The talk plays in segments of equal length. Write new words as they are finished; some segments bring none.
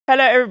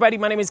Hello everybody,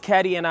 my name is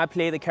Caddy and I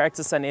play the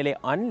character Sanele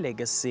on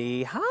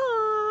Legacy.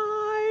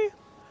 Hi!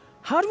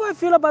 How do I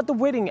feel about the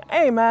wedding?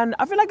 Hey man,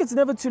 I feel like it's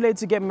never too late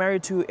to get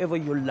married to whoever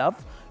you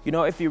love. You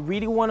know, if you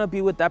really want to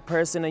be with that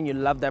person and you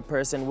love that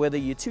person, whether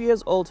you're 2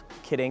 years old,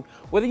 kidding,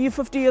 whether you're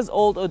 50 years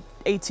old or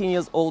 18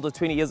 years old or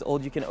 20 years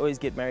old, you can always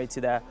get married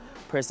to that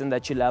person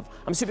that you love.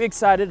 I'm super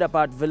excited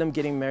about Willem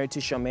getting married to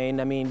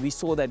Charmaine. I mean, we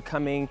saw that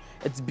coming.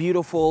 It's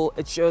beautiful.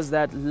 It shows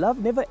that love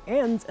never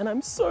ends and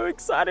I'm so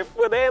excited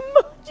for them.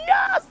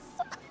 Yes!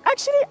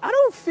 Actually, I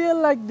don't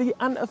feel like the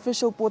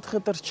unofficial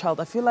Potgieter child.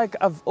 I feel like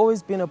I've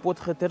always been a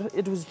Potgieter.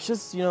 It was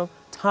just, you know,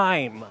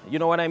 time. You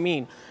know what I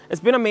mean? It's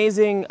been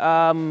amazing.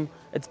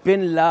 It's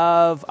been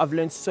love. I've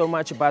learned so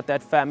much about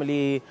that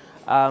family.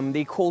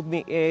 They called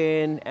me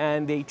in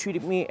and they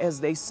treated me as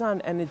their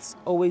son, and it's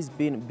always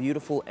been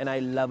beautiful and I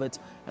love it.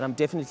 And I'm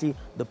definitely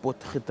the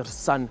Potgieter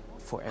son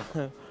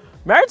forever.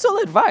 Marital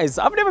advice.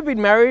 I've never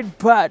been married,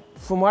 but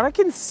from what I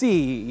can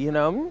see, you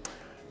know,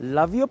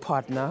 love your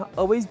partner.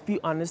 Always be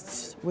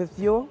honest with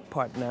your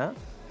partner.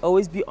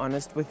 Always be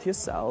honest with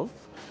yourself.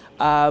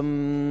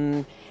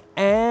 And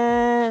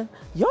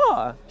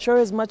yeah, show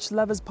as much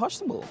love as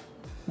possible.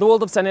 The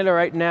world of Sanele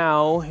right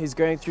now is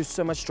going through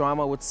so much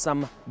drama with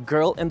some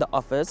girl in the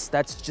office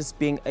that's just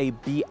being a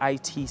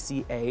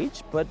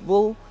bitch, but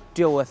we'll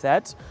deal with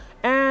that.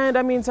 And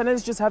I mean, Sanele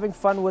is just having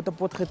fun with the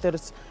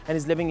Potgieters and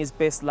he's living his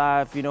best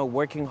life, you know,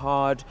 working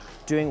hard,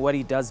 doing what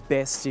he does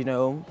best, you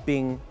know,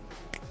 being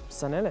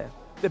Sanele.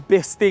 The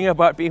best thing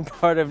about being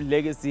part of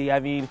Legacy,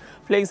 I mean,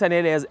 playing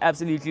Sanele has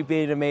absolutely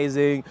been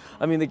amazing.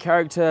 I mean, the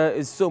character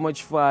is so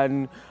much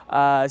fun,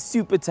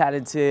 super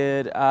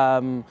talented,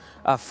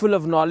 full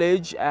of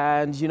knowledge,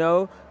 and you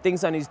know,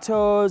 thinks on his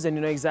toes, and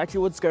you know exactly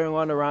what's going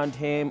on around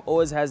him.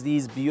 Always has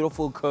these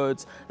beautiful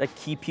quotes that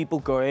keep people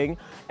going.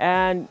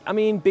 And I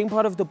mean, being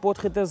part of the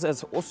Potgieters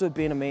has also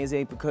been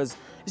amazing because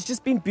it's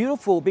just been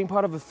beautiful being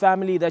part of a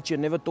family that you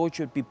never thought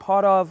you'd be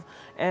part of.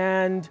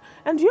 And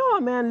yeah,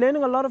 man,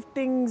 learning a lot of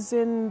things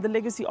in the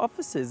Legacy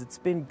offices. It's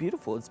been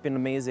beautiful. It's been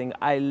amazing.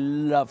 I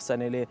love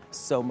Sanele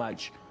so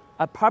much.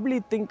 I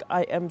probably think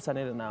I am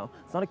Sanele now.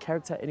 It's not a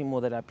character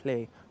anymore that I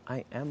play.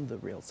 I am the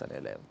real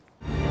Sanele.